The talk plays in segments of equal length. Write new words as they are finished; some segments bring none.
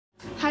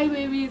Hi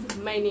babies,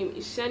 my name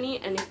is Shani,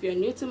 and if you're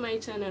new to my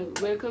channel,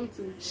 welcome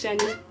to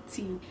Shani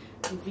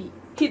TV.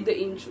 Hit the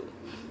intro.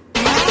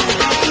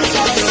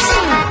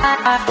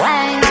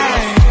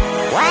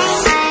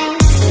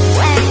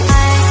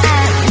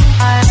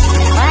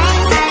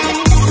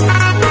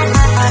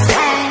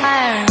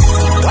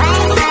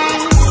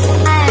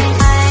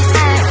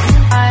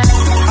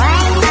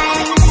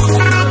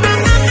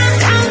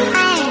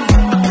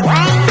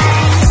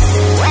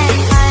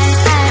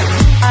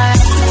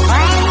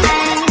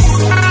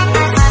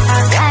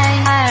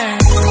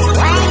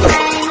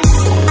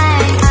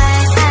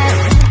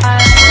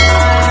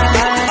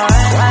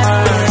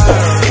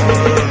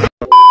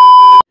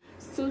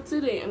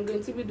 Today I'm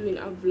going to be doing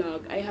a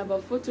vlog. I have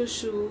a photo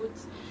shoot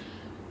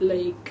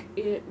like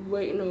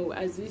right now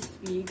as we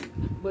speak,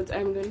 but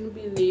I'm going to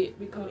be late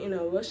because I'm in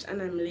a rush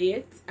and I'm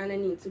late and I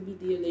need to be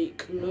there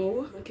like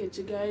now. I'll catch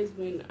you guys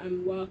when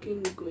I'm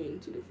walking going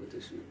to the photo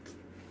shoot.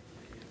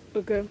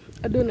 Okay,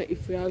 I don't know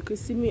if y'all could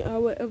see me or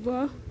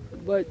whatever,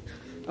 but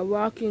I'm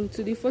walking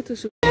to the photo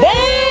shoot.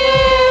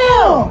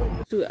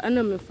 Damn! So I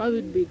know my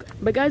favorite big,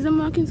 but guys, I'm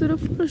walking to the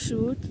photo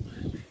shoot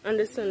and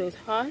the sun is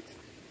hot,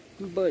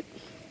 but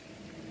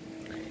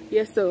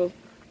yeah, so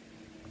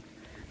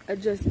I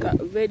just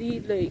got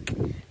ready. Like,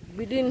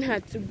 we didn't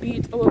have to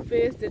beat our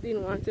face. They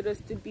didn't want us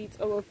to beat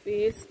our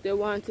face. They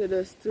wanted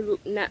us to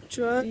look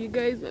natural. See you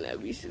guys when I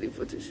reach the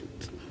photo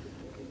shoot.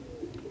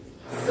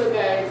 So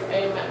guys,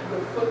 I'm at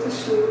the photo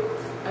shoot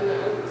and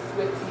I look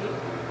sweaty,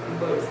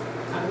 but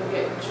I'm gonna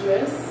get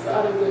dressed. The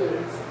other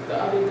girls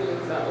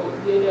are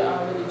out there. They're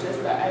already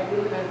dressed, but I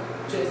didn't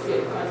have dressed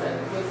yet because I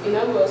was in a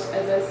rush,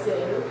 as I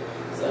said.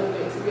 So I'm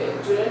going to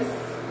get dressed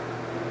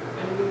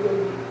and we're going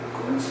to be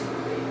Gucci,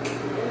 like,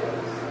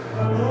 yes.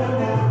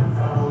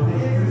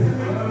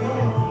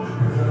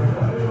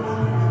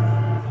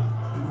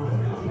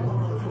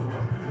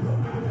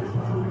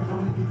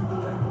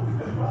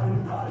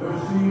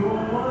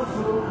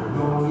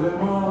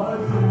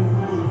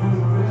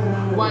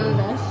 One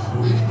dash.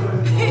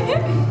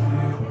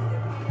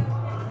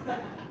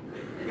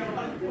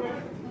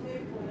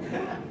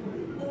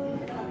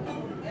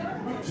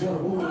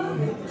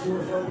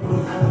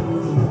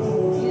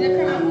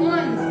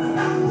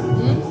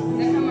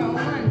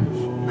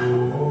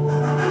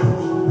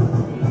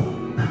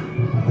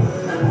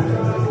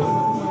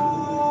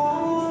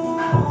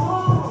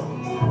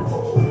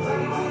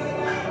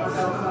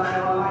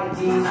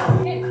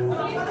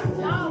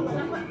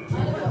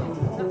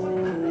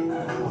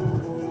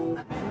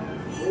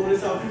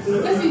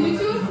 That's in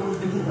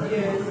YouTube?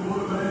 Yes.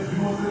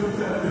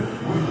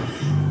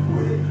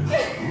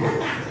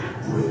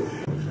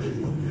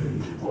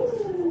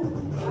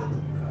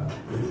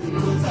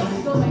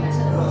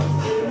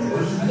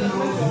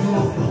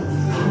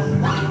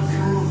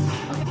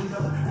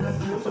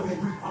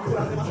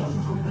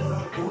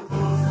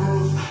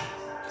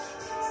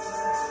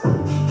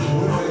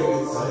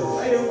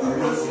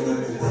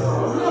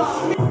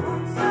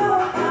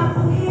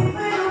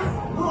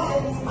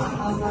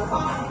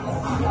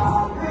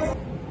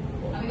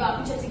 We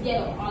got to put it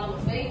together, all of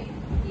us, right?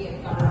 Yeah,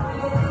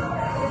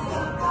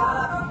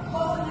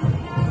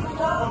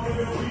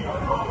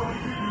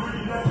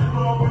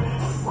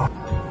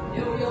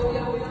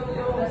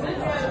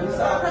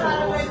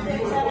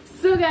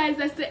 So guys,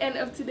 that's the end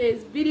of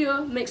today's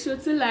video. Make sure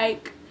to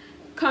like,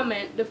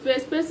 comment. The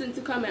first person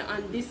to comment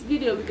on this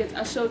video will get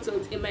a shout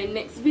out in my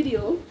next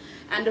video,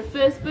 and the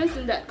first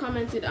person that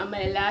commented on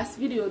my last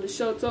video, the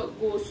shout out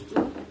goes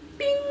to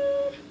Bing.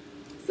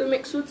 So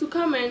make sure to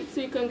comment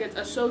so you can get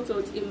a shout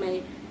out in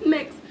my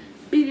next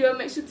video.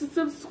 Make sure to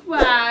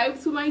subscribe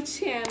to my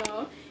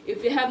channel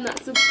if you have not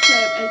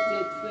subscribed as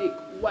yet. Like,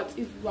 what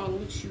is wrong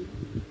with you?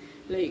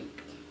 Like,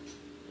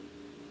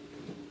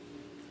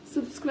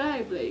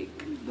 subscribe.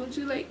 Like, don't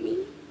you like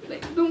me?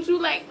 Like, don't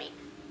you like me?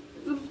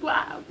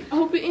 Subscribe. I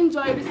hope you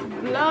enjoyed this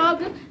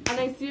vlog and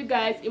I see you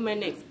guys in my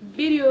next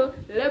video.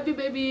 Love you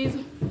babies.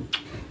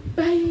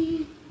 Bye.